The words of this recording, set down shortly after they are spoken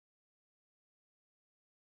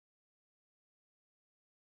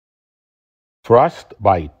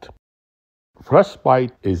Frostbite.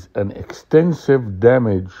 Frostbite is an extensive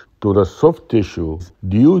damage to the soft tissue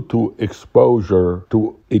due to exposure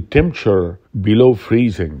to a temperature below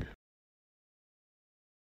freezing.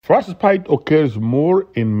 Frostbite occurs more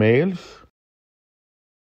in males.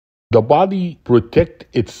 The body protects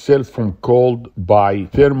itself from cold by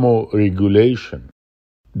thermoregulation.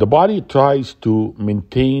 The body tries to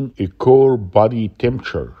maintain a core body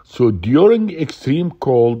temperature. So during extreme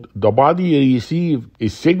cold, the body receives a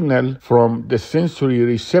signal from the sensory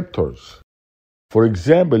receptors. For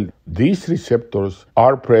example, these receptors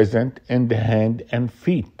are present in the hand and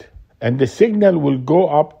feet, and the signal will go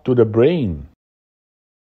up to the brain.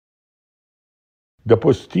 The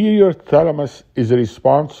posterior thalamus is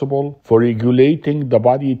responsible for regulating the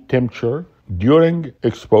body temperature during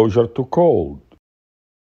exposure to cold.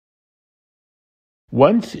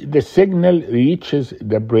 Once the signal reaches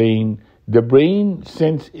the brain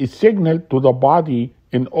sends a signal to the body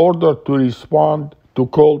in order to respond to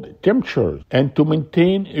cold temperatures and to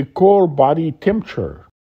maintain a core body temperature.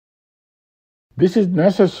 This is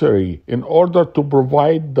necessary in order to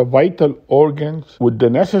provide the vital organs with the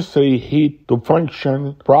necessary heat to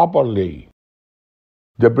function properly.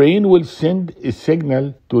 The brain will send a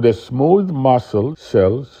signal to the smooth muscle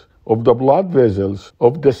cells of the blood vessels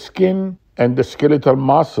of the skin and the skeletal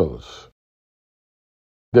muscles.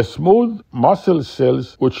 The smooth muscle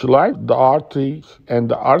cells which line the arteries and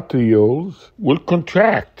the arterioles will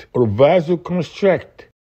contract or vasoconstrict.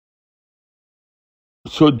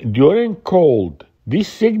 So during cold, this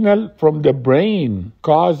signal from the brain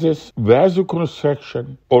causes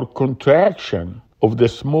vasoconstriction or contraction of the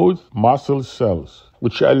smooth muscle cells,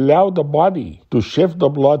 which allow the body to shift the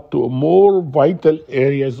blood to more vital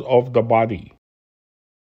areas of the body.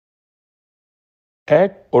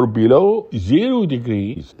 At or below 0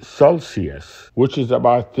 degrees Celsius, which is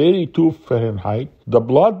about 32 Fahrenheit, the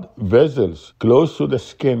blood vessels close to the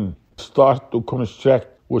skin start to constrict,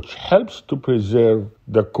 which helps to preserve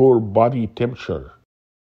the core body temperature.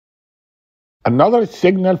 Another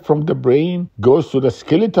signal from the brain goes to the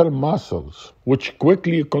skeletal muscles, which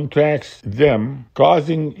quickly contracts them,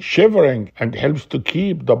 causing shivering and helps to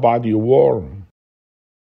keep the body warm.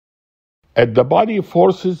 As the body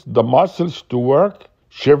forces the muscles to work,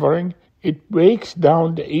 shivering, it breaks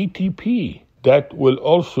down the ATP that will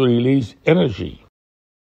also release energy.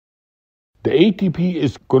 The ATP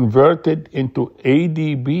is converted into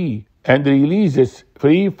ADP and releases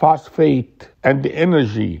free phosphate and the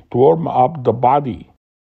energy to warm up the body.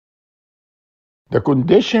 The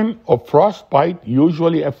condition of frostbite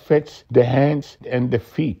usually affects the hands and the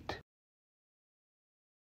feet.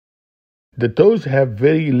 The toes have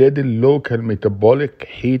very little local metabolic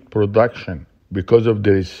heat production because of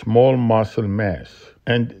their small muscle mass,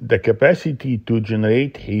 and the capacity to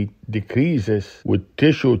generate heat decreases with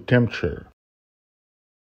tissue temperature.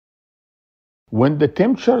 When the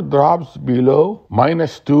temperature drops below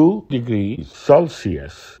 -2 degrees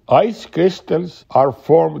Celsius, ice crystals are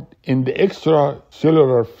formed in the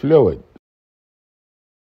extracellular fluid.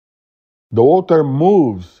 The water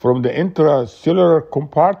moves from the intracellular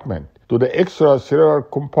compartment to the extracellular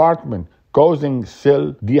compartment, causing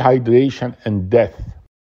cell dehydration and death.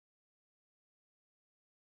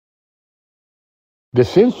 The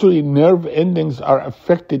sensory nerve endings are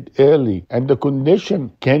affected early, and the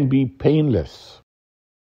condition can be painless.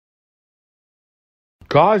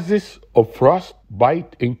 Causes of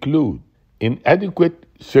frostbite include inadequate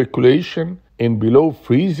circulation in below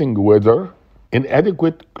freezing weather,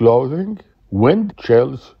 inadequate clothing, wind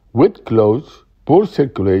chills, wet clothes, poor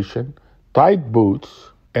circulation, tight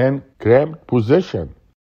boots, and cramped position.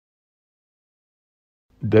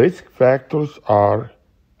 The risk factors are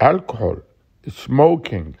alcohol,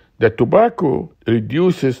 smoking. The tobacco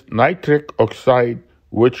reduces nitric oxide,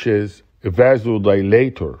 which is a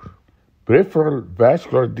vasodilator, peripheral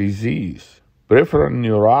vascular disease, peripheral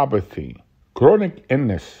neuropathy, chronic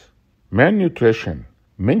illness, malnutrition,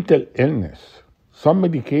 mental illness, some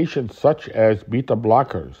medications such as beta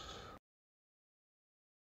blockers.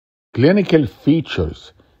 Clinical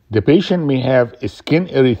features. The patient may have a skin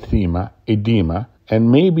erythema, edema, and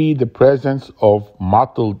maybe the presence of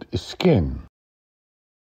mottled skin.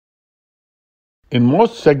 In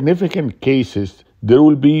most significant cases, there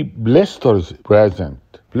will be blisters present.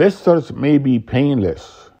 Blisters may be painless.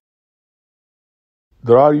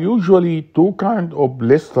 There are usually two kinds of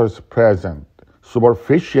blisters present: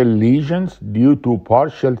 superficial lesions due to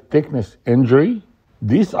partial thickness injury.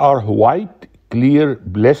 These are white, clear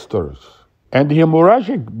blisters, and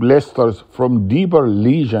hemorrhagic blisters from deeper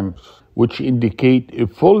lesions, which indicate a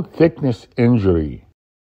full thickness injury.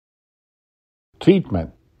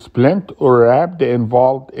 Treatment. Splint or wrap the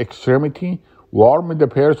involved extremity, warm the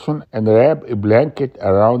person and wrap a blanket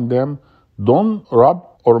around them. Don't rub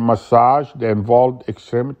or massage the involved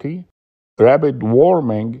extremity. Rapid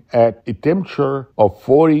warming at a temperature of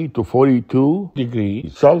 40 to 42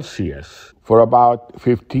 degrees Celsius for about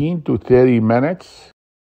 15 to 30 minutes.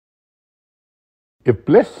 If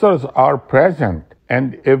blisters are present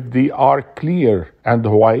and if they are clear and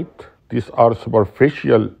white, these are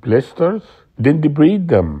superficial blisters, then debride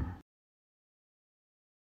them.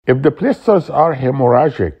 If the blisters are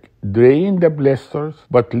hemorrhagic, drain the blisters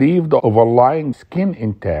but leave the overlying skin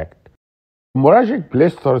intact. Hemorrhagic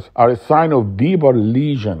blisters are a sign of deeper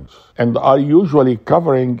lesions and are usually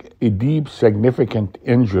covering a deep, significant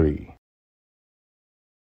injury.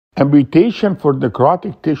 Amputation for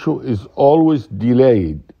necrotic tissue is always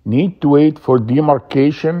delayed. Need to wait for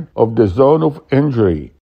demarcation of the zone of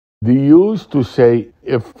injury. They used to say,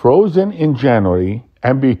 if frozen in January,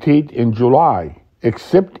 amputate in July,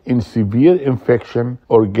 except in severe infection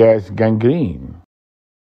or gas gangrene.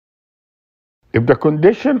 If the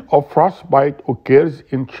condition of frostbite occurs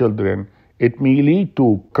in children, it may lead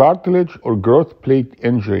to cartilage or growth plate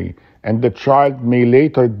injury, and the child may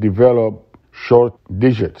later develop short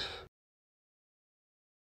digits.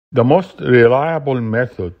 The most reliable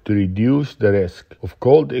method to reduce the risk of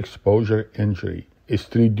cold exposure injury is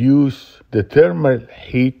to reduce the thermal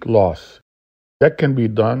heat loss. That can be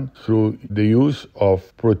done through the use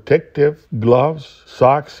of protective gloves,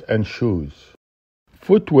 socks, and shoes.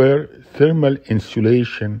 Footwear thermal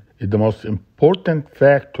insulation is the most important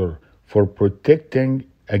factor for protecting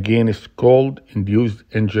against cold-induced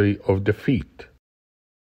injury of the feet.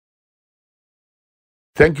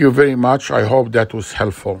 Thank you very much. I hope that was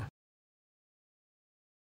helpful.